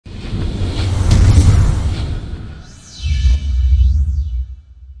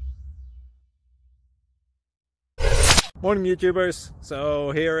Morning YouTubers.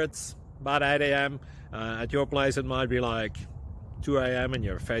 So here it's about 8 a.m. At your place it might be like 2 a.m. and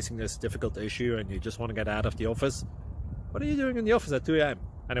you're facing this difficult issue and you just want to get out of the office. What are you doing in the office at 2 a.m.?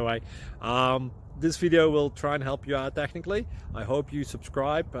 Anyway, this video will try and help you out technically. I hope you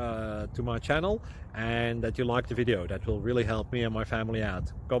subscribe to my channel and that you like the video. That will really help me and my family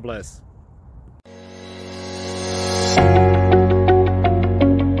out. God bless.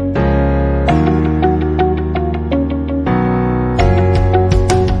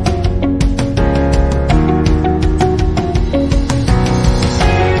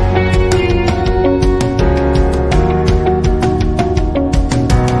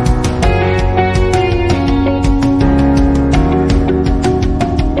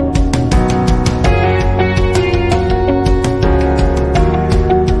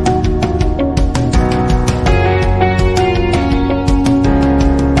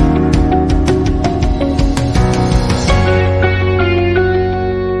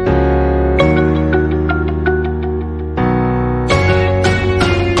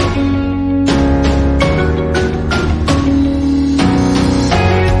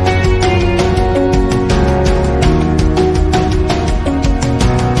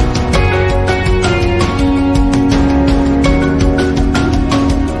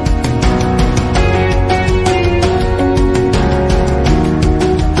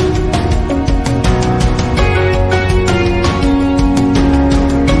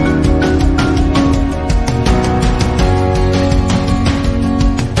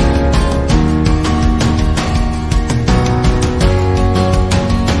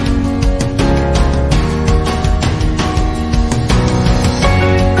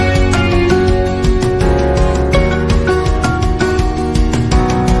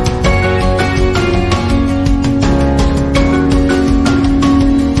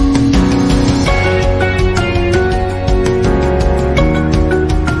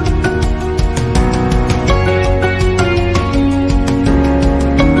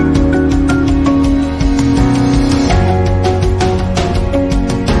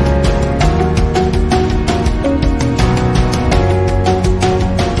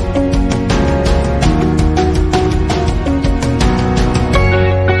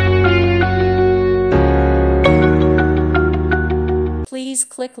 Please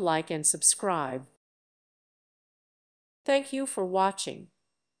click like and subscribe. Thank you for watching.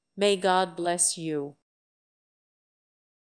 May God bless you.